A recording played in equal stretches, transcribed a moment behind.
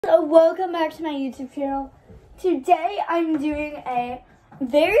So welcome back to my YouTube channel. Today I'm doing a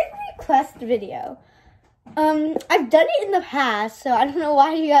very requested video. I've done it in the past, so I don't know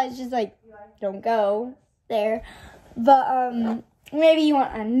why you guys just like don't go there. But maybe you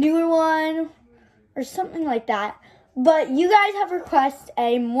want a newer one or something like that. But you guys have requested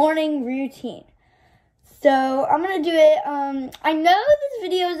a morning routine. So I'm gonna do it. I know this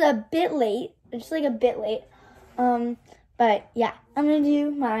video is a bit late. It's like a bit late. But yeah, I'm gonna do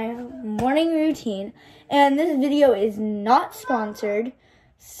my morning routine, and this video is not sponsored,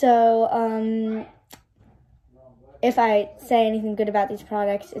 so if I say anything good about these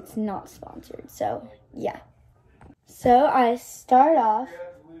products, it's not sponsored, so yeah. So I start off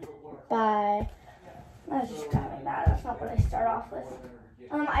by, that's just kind of bad, that's not what I start off with.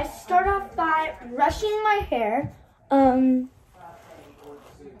 I start off by brushing my hair.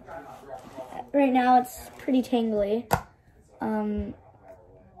 Right now it's pretty tangly.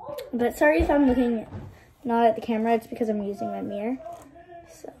 But sorry if I'm looking not at the camera, it's because I'm using my mirror.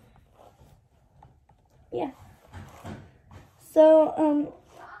 So, yeah. So,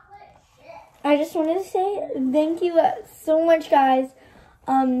 I just wanted to say thank you so much, guys.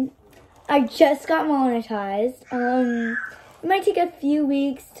 I just got monetized. It might take a few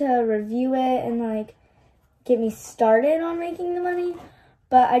weeks to review it and, like, get me started on making the money.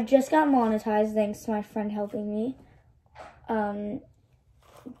 But I just got monetized thanks to my friend helping me.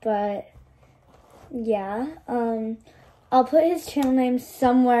 But yeah, I'll put his channel name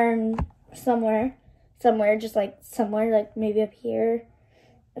somewhere, just like somewhere, like maybe up here,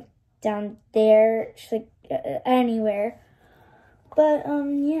 down there, just like anywhere. But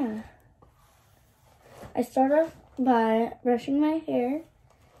yeah, I start off by brushing my hair,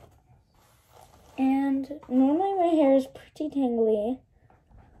 and normally my hair is pretty tangly,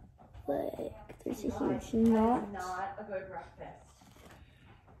 like there's a huge knot. Not a good breakfast.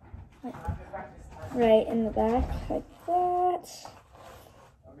 Like, right in the back, like that.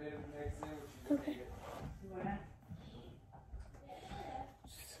 Okay.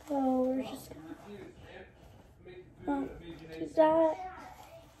 So we're just gonna do that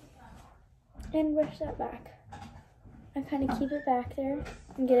and brush that back. I kind of keep it back there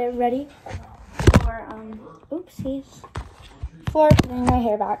and get it ready for oopsies, for putting my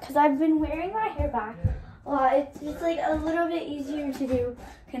hair back, because I've been wearing my hair back a lot. It's like a little bit easier to do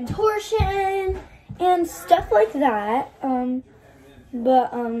contortion and stuff like that.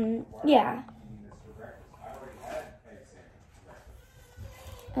 Yeah.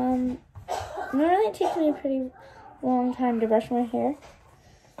 Normally it takes me a pretty long time to brush my hair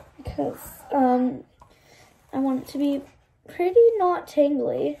because I want it to be pretty not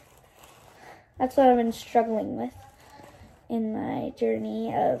tangly. That's what I've been struggling with in my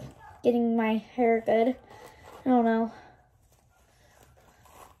journey of getting my hair good. I don't know.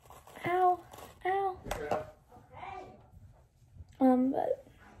 Ow, ow. But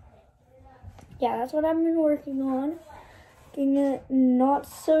yeah, that's what I've been working on. Getting it not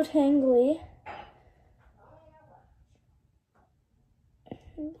so tangly.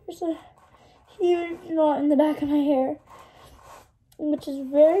 There's a huge knot in the back of my hair, which is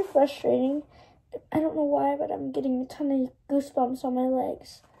very frustrating. I don't know why, but I'm getting a ton of goosebumps on my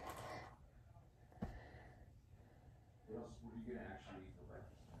legs.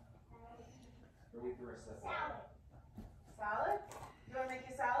 Salad? You want to make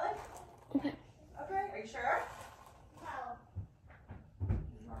you salad? Okay. Okay, are you sure?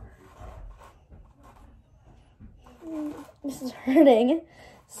 This is hurting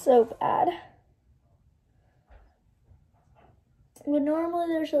so bad. But normally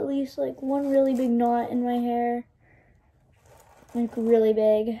there's at least like one really big knot in my hair. Like really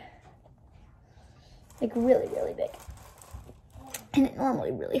big. Like really, really big. And it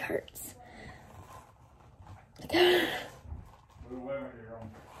normally really hurts. Okay.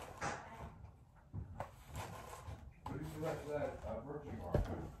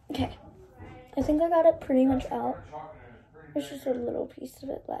 I think I got it pretty much out. There's just a little piece of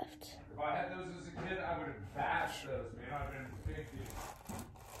it left. If I had those as a kid, I would have bashed those, man. I'd have been 50.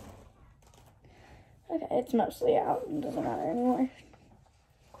 Okay, it's mostly out. It doesn't matter anymore.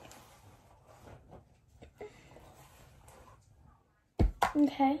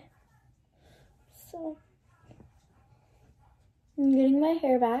 Okay. So, I'm getting my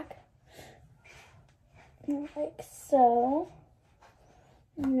hair back. Like so.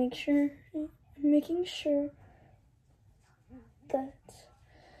 Making sure that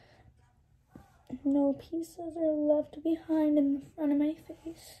no pieces are left behind in the front of my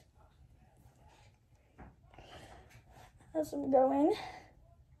face as I'm going.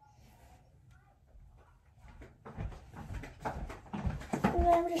 And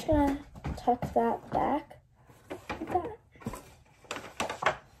then I'm just gonna tuck that back like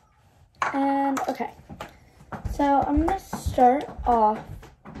that. And okay, so I'm gonna start off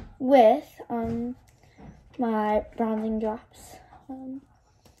with my bronzing drops.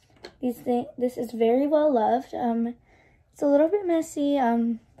 This is very well loved. It's a little bit messy,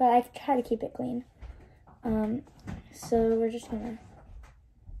 but I try to keep it clean. So we're just gonna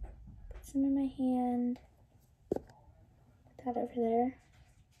put some in my hand, put that over there,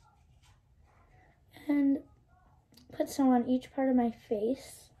 and put some on each part of my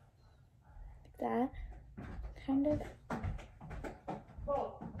face, like that, kind of.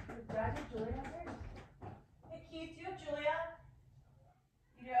 Whoa. Did Dad do Julia here? Hey, Keith, do you have Julia?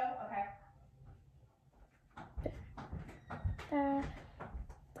 You do? Okay.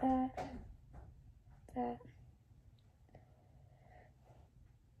 That.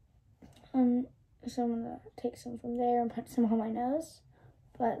 So I'm gonna take some from there and put some on my nose,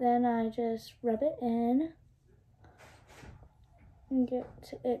 but then I just rub it in and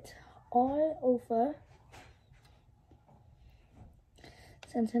get it all over.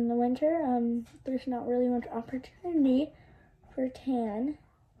 Since in the winter, there's not really much opportunity for tan,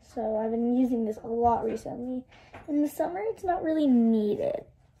 so I've been using this a lot recently. In the summer, it's not really needed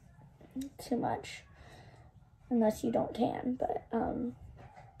too much, unless you don't tan, but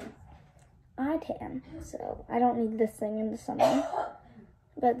I tan, so I don't need this thing in the summer.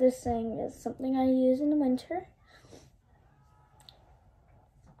 But this thing is something I use in the winter.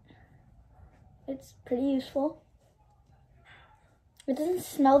 It's pretty useful. It doesn't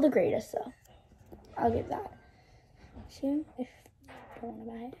smell the greatest though. I'll give that. Soon, if you want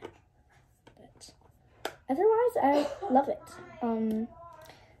to buy it. But otherwise, I love it.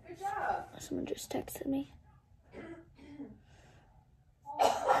 Good job. Someone just texted me.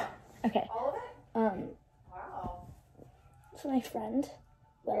 Okay. All of it? Wow. It's my friend,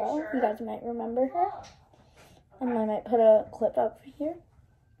 Willow. Sure? You guys might remember her. And I might put a clip up here.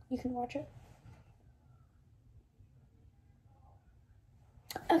 You can watch it.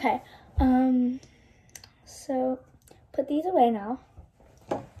 Okay. So put these away now.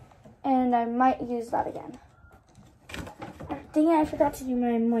 And I might use that again. Dang it, I forgot to do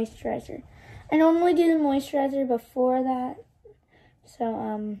my moisturizer. I normally do the moisturizer before that.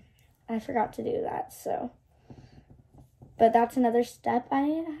 So, I forgot to do that, so. But that's another step I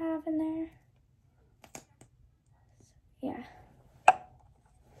need to have in there. Yeah.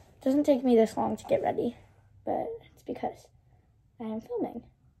 It doesn't take me this long to get ready, but it's because I am filming.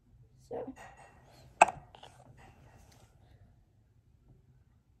 So.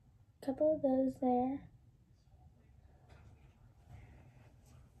 Couple of those there.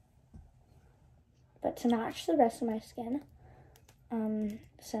 But to match the rest of my skin,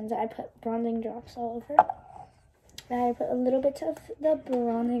 since I put bronzing drops all over, I put a little bit of the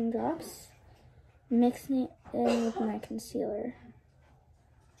bronzing drops, mixing it in with my concealer.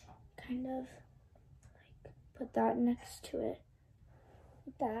 Kind of like put that next to it,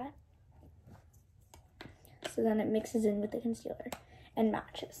 like that. So then it mixes in with the concealer and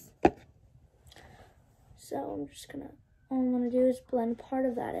matches. So I'm just gonna, all I'm gonna do is blend part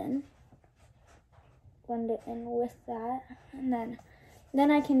of that in. Blend it in with that, and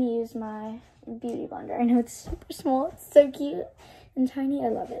then I can use my beauty blender. I know it's super small, it's so cute and tiny, I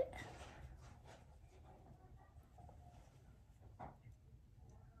love it.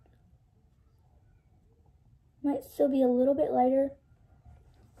 Might still be a little bit lighter,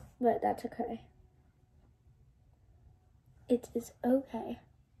 but that's okay. It is okay.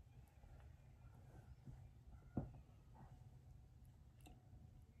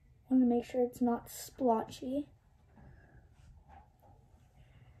 I want to make sure it's not splotchy.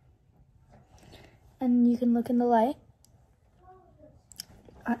 And you can look in the light.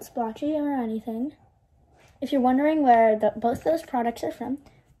 Not splotchy or anything. If you're wondering where both those products are from,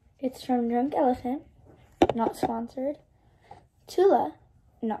 it's from Drunk Elephant, not sponsored. Tula,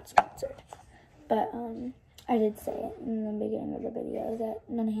 not sponsored. But I did say it in the beginning of the video that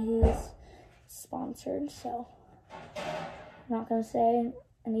none of these sponsored, so I'm not gonna say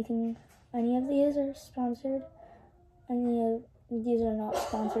anything, any of these are sponsored. Any of these are not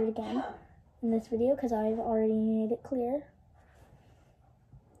sponsored again in this video because I've already made it clear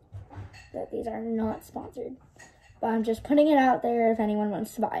that these are not sponsored. But I'm just putting it out there if anyone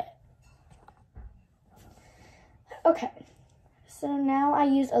wants to buy it. Okay, so now I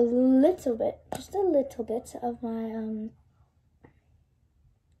use a little bit, just a little bit of my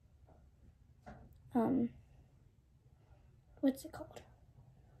what's it called?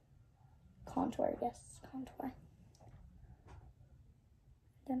 Contour, yes, contour.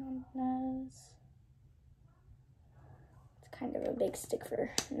 Then on the nose, it's kind of a big stick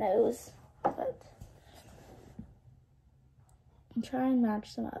for nose, but I'm trying to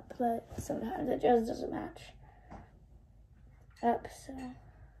match them up, but sometimes it just doesn't match up, so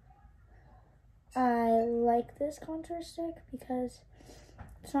I like this contour stick because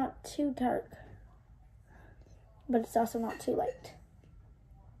it's not too dark, but it's also not too light.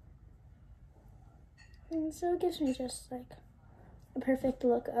 And so it gives me just like a perfect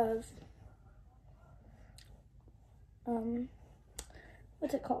look of,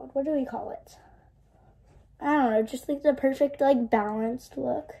 what's it called? What do we call it? I don't know, just like the perfect like balanced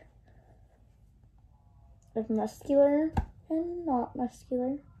look of muscular and not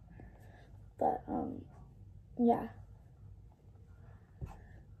muscular. But, yeah.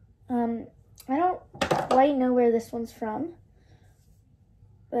 I don't quite know where this one's from,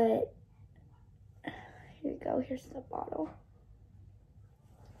 but here you go. Here's the bottle.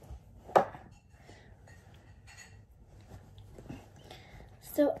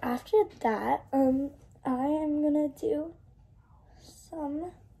 So after that, I am gonna do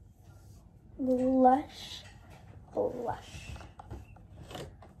some blush.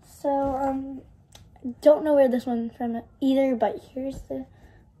 So, don't know where this one's from either, but here's the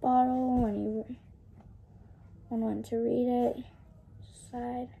bottle when you want to read it.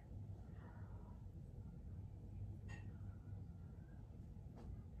 Side.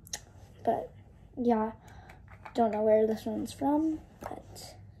 But, yeah, don't know where this one's from,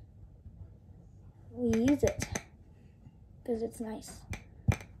 but we use it because it's nice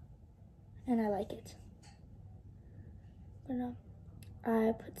and I like it. But,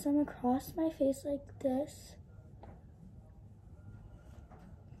 I put some across my face like this.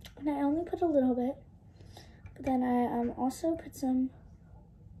 And I only put a little bit. But then I also put some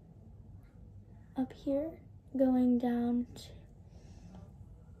up here, going down to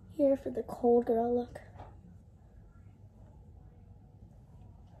here for the cold girl look.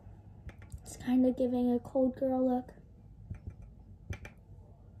 It's kind of giving a cold girl look.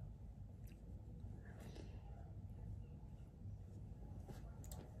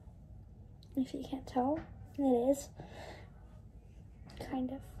 If you can't tell, it is kind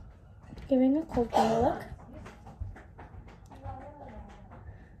of giving a cold girl look.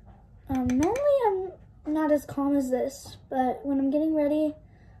 Normally I'm not as calm as this, but when I'm getting ready,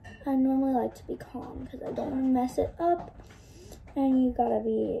 I normally like to be calm because I don't want to mess it up, and you gotta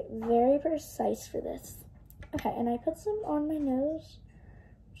be very precise for this. Okay, and I put some on my nose,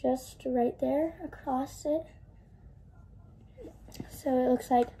 just right there across it, so it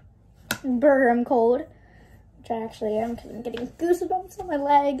looks like brr, I'm cold, which I actually am because I'm getting goosebumps on my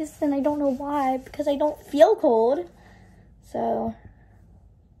legs, and I don't know why, because I don't feel cold. So,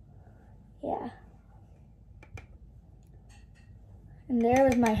 yeah. And there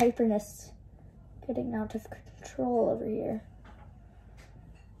was my hyperness getting out of control over here.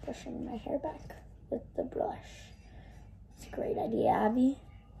 Brushing my hair back with the brush. It's a great idea, Abby.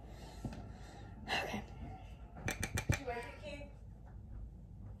 Okay. She with you, Keith?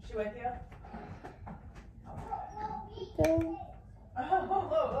 She with you? Go.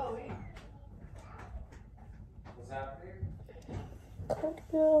 Oh, wait. What's happening? Cold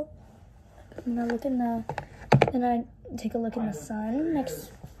girl. I'm gonna look in the, then I take a look in the sun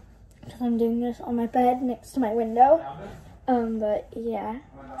next, because I'm doing this on my bed next to my window. But yeah,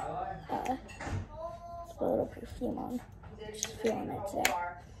 a little perfume on. Just feeling it today.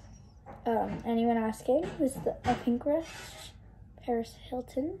 Anyone asking? This is a Pink Rush, Paris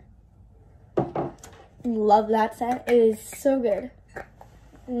Hilton. Love that scent. It is so good.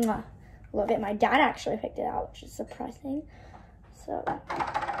 Mwah. Love it. My dad actually picked it out, which is surprising. So,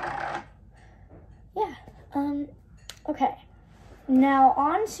 yeah. Okay. Now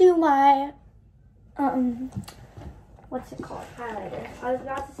on to my, what's it called? Highlighter. I was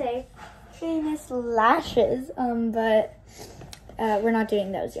about to say famous lashes, but we're not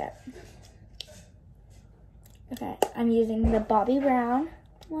doing those yet. Okay, I'm using the Bobbi Brown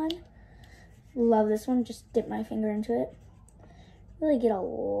one. Love this one. Just dip my finger into it. Really get a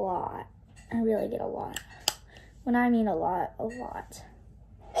lot. I really get a lot. When I mean a lot, a lot.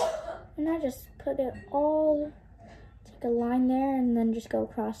 And I just put it all, take a line there and then just go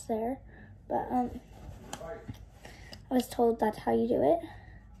across there. But I was told that's how you do it.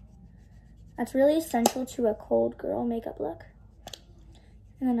 That's really essential to a cold girl makeup look.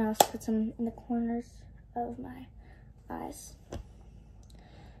 And then I also put some in the corners of my eyes.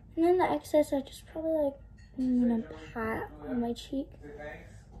 And then the excess, I just probably like, I'm gonna pat on my cheek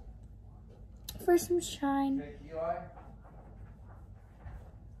for some shine.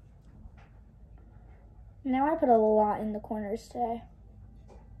 Now I put a lot in the corners today.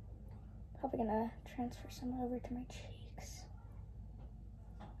 Probably gonna transfer some over to my cheeks.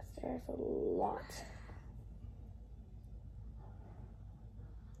 There's a lot.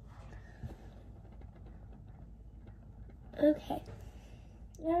 Okay.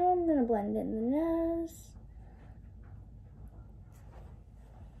 Now I'm gonna blend in the nose.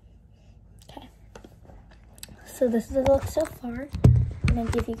 Okay. So this is the look so far. I'm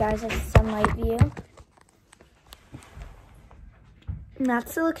gonna give you guys a sunlight view. And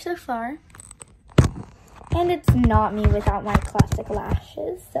that's the look so far. And it's not me without my classic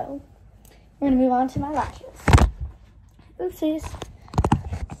lashes, so we're gonna move on to my lashes. Oopsies.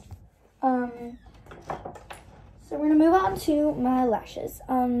 So we're gonna move on to my lashes.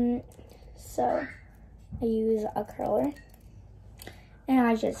 So I use a curler, and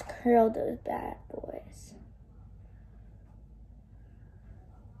I just curl those bad boys.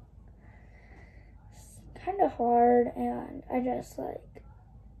 It's kind of hard, and I just like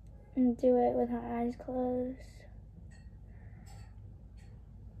do it with my eyes closed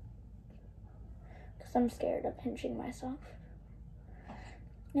because I'm scared of pinching myself.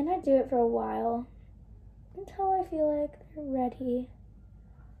 And I do it for a while until I feel like they're ready.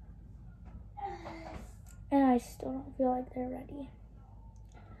 And I still don't feel like they're ready.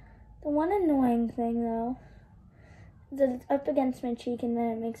 The one annoying thing though is that it's up against my cheek and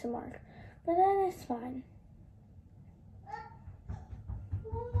then it makes a mark. But then it's fine.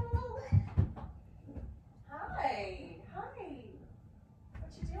 Hi.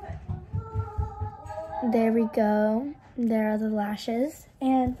 What you doing? There we go. There are the lashes.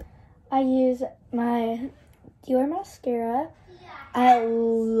 And I use my Dior mascara. I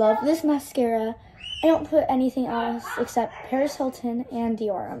love this mascara. I don't put anything else except Paris Hilton and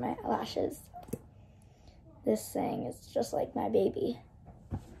Dior on my lashes. This thing is just like my baby.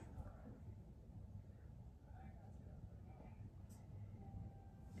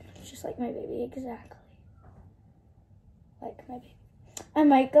 It's just like my baby, exactly. Like my baby. I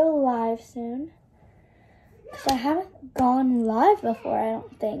might go live soon, because I haven't gone live before, I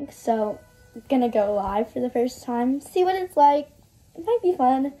don't think. So I'm gonna go live for the first time, see what it's like. It might be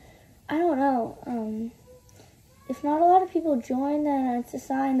fun. I don't know. If not a lot of people join, then it's a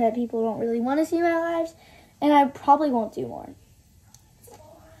sign that people don't really want to see my lives, and I probably won't do more.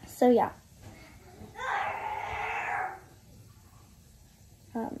 So yeah.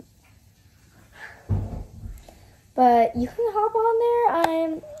 But you can hop on there.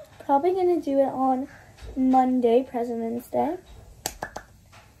 I'm probably going to do it on Monday, President's Day.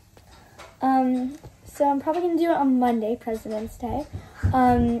 So I'm probably going to do it on Monday, President's Day.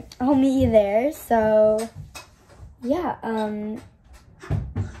 I'll meet you there. So, yeah.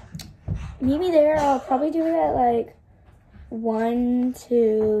 Meet me there. I'll probably do it at like 1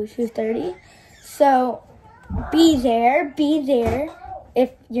 to 2:30. So, be there. Be there.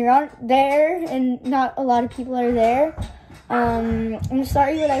 If you're not there and not a lot of people are there, I'm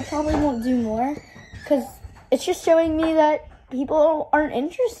sorry, but I probably won't do more because it's just showing me that people aren't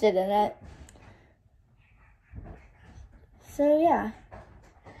interested in it. So yeah.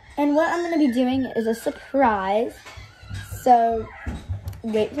 And what I'm going to be doing is a surprise. So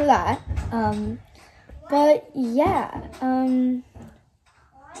wait for that. But yeah, I'm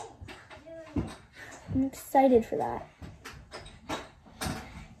excited for that.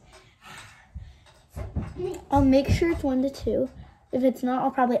 I'll make sure it's 1 to 2. If it's not,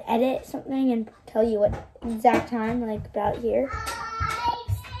 I'll probably edit something and tell you what exact time, like about here.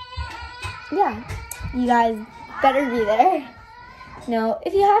 Yeah, you guys better be there. No,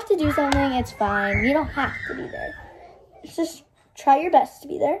 if you have to do something, it's fine. You don't have to be there. Just try your best to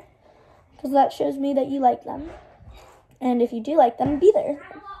be there, because that shows me that you like them. And if you do like them, be there.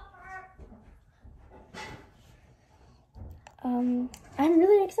 I'm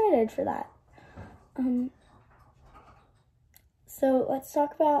really excited for that. So let's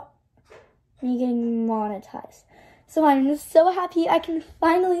talk about me getting monetized. So I'm so happy I can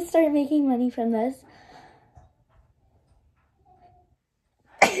finally start making money from this.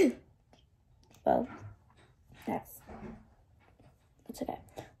 Well, it's okay.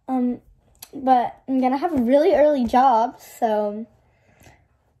 But I'm gonna have a really early job, so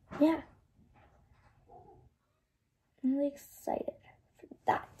yeah. I'm really excited for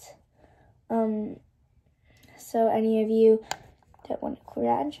that. So any of you that want to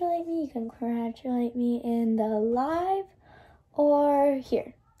congratulate me, you can congratulate me in the live or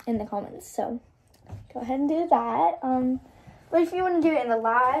here in the comments. So go ahead and do that. But if you want to do it in the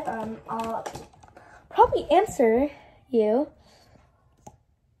live, I'll probably answer you.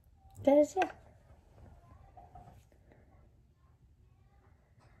 Because yeah.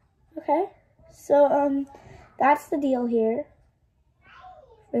 Okay. So that's the deal here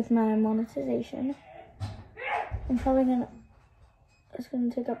with my monetization. I'm probably gonna it's going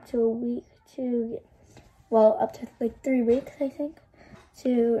to take up to a week to get, well, up to like 3 weeks, I think,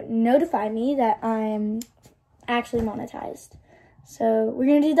 to notify me that I'm actually monetized. So we're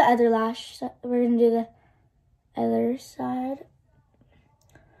going to do the other lash. We're going to do the other side.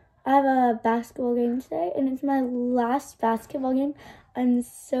 I have a basketball game today, and it's my last basketball game. I'm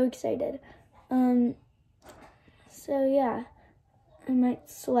so excited. So yeah, I might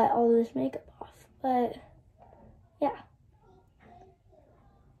sweat all this makeup off, but yeah.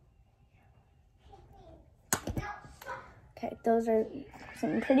 Okay, those are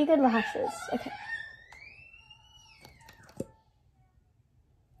some pretty good lashes. Okay.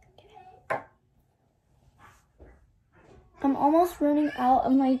 I'm almost running out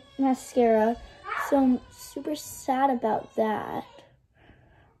of my mascara, so I'm super sad about that.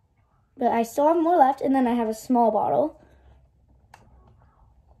 But I still have more left, and then I have a small bottle.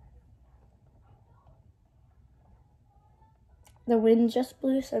 The wind just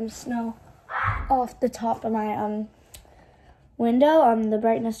blew some snow off the top of my window. The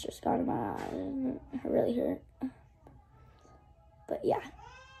brightness just got in my eye. It really hurt. But yeah.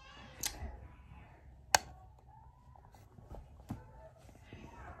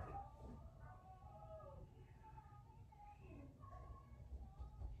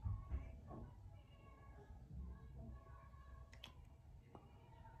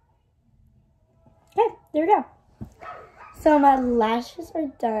 Okay, there we go. So my lashes are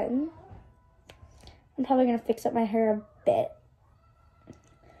done. I'm probably gonna fix up my hair a bit.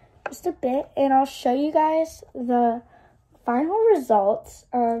 Just a bit, and I'll show you guys the final results.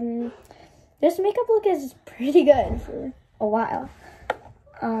 This makeup look is pretty good for a while.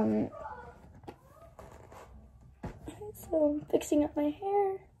 So I'm fixing up my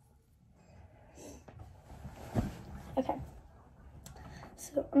hair. Okay.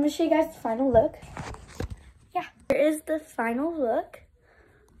 So I'm gonna show you guys the final look. Yeah, here is the final look.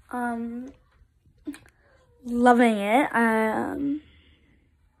 Loving it.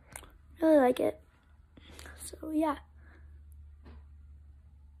 Really like it. So yeah.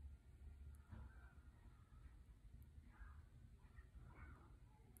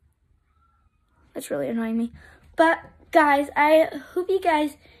 That's really annoying me. But guys, I hope you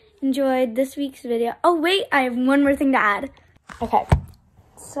guys enjoyed this week's video. Oh wait, I have one more thing to add. Okay.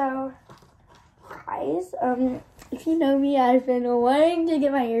 So guys, if you know me, I've been wanting to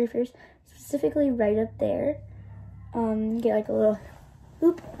get my ear pierced, specifically right up there. Get like a little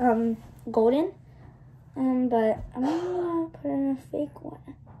hoop, golden. But I'm gonna put in a fake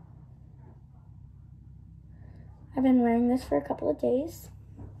one. I've been wearing this for a couple of days.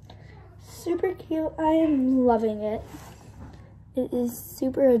 Super cute. I am loving it. It is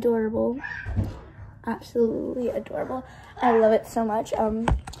super adorable. Absolutely adorable. I love it so much.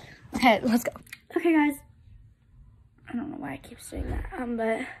 Okay, let's go. Okay, guys. I don't know why I keep saying that.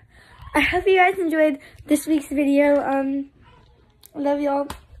 But I hope you guys enjoyed this week's video. Love y'all.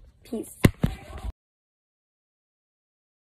 Peace.